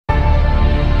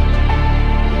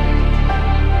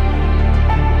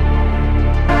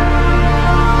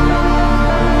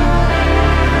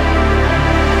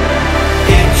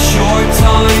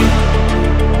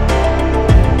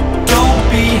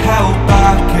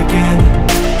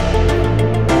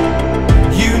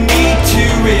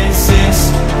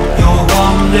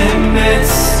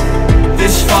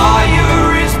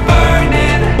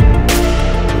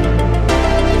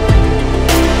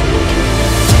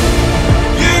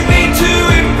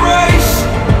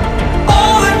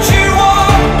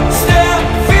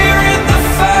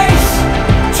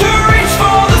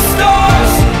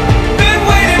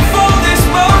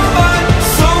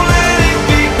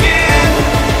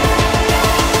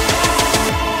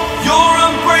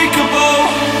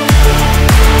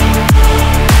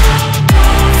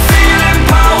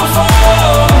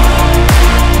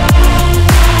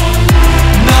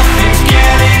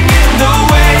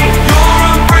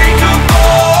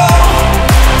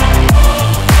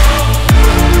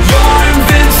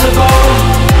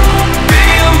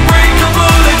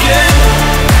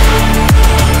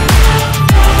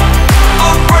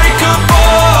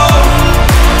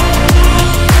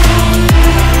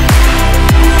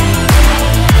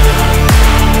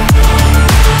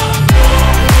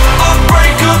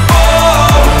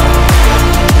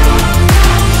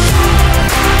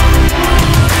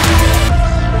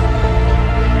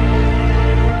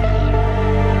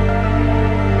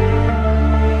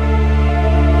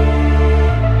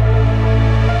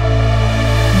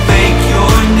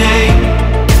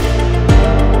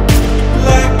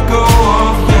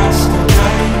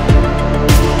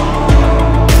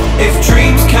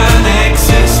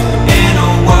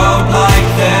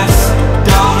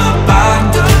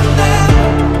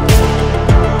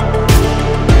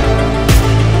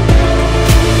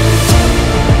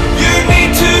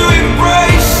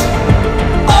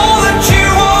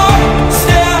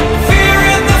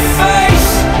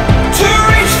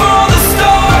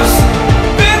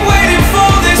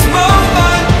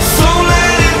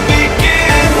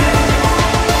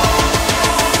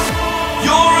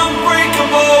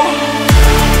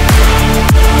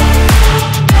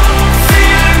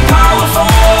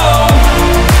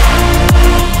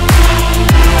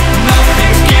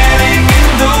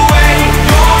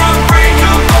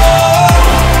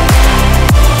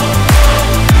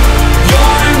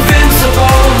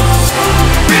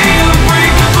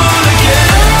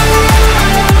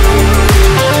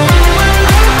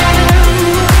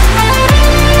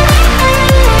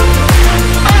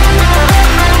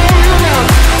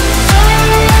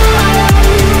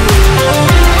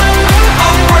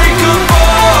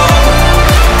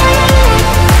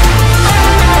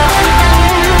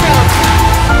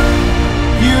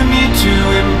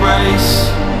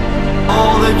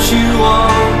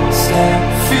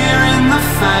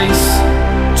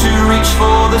reach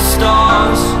for the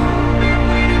stars.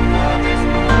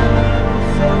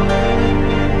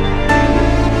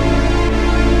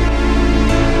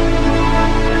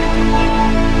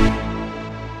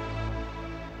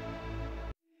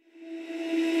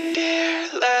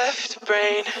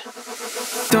 Brain.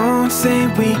 Don't say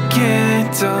we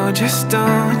can't, oh, just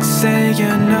don't say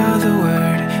another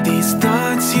word. These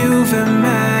thoughts you've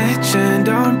imagined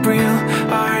aren't real,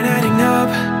 aren't adding up.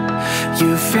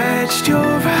 You fetched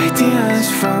your ideas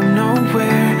from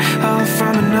nowhere, all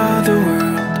from another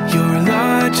world. Your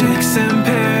logic's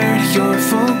impaired, your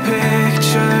full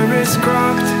picture is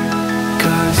cropped.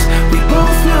 Cause we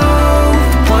both know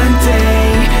one day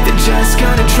they're just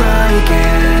gonna try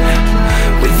again.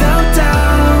 Without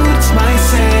doubt, might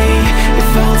say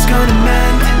if all's gonna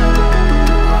mend.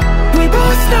 We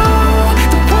both know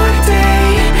that one day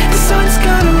the sun's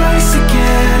gonna rise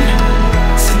again.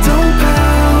 So don't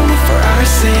pout for our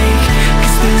sake,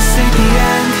 cause this ain't the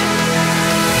end.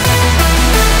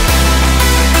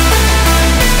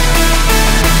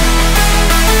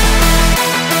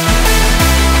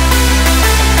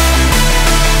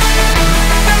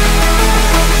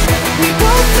 We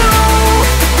both know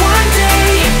that one day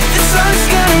the sun's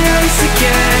gonna rise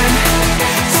again.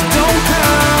 So don't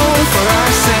pout for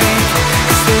our sake,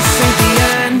 cause this ain't the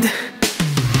end.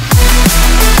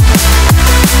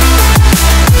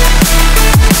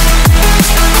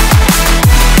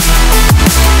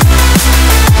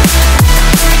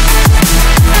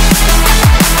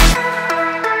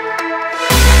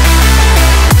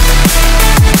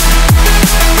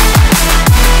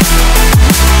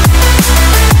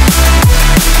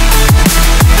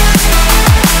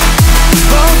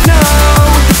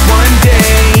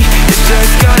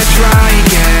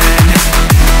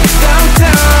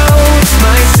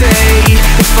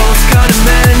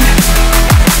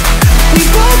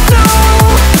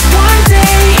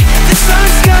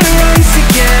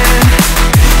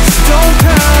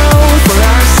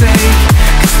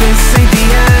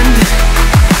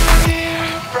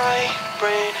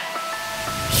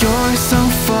 You're so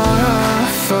far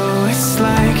off, oh, it's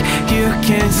like you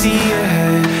can't see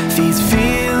ahead. These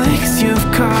feelings you've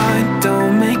caught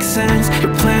don't make sense,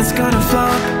 your plan's gonna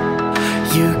flop.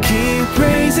 You keep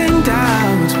raising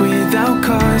doubts without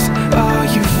cause, all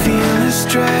you feel is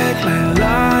dread. My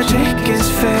logic is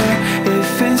fair,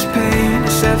 if it's pain,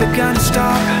 it's ever gonna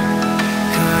stop.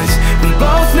 Cause we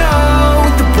both know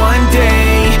that one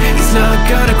day he's not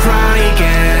gonna cry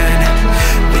again.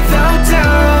 Without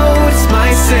doubt,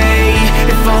 might say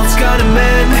if all's gonna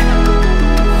mend.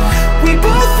 We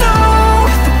both know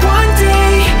that one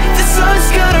day the sun's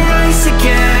gonna rise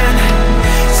again.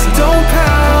 So don't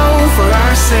pout for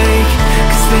our sake,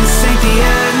 cause this ain't the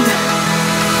end.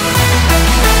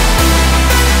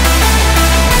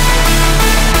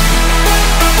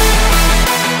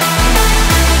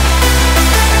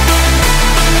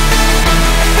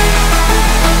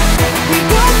 We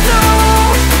both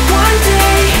know that one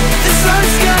day the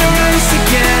sun's gonna rise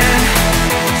again.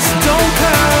 So don't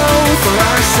pout for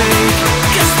our sake,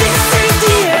 cause this ain't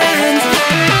the end.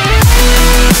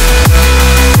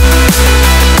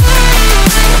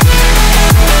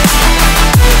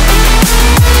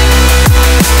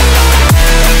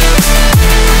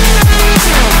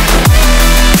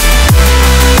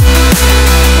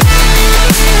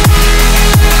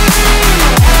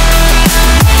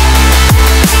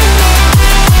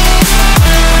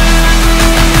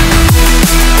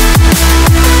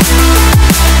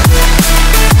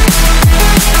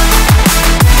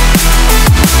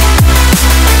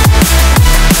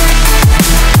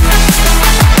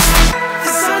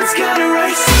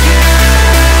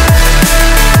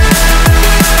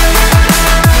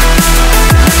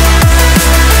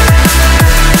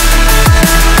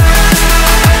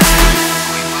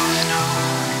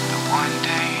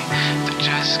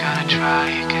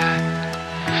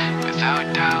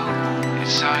 Without doubt,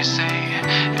 it's our say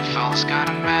if all's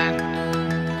gonna mend.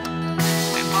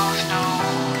 We both know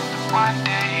that one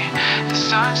day the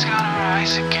sun's gonna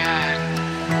rise again.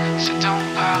 So don't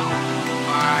pout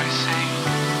for our sake,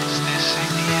 'cause this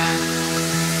ain't the end.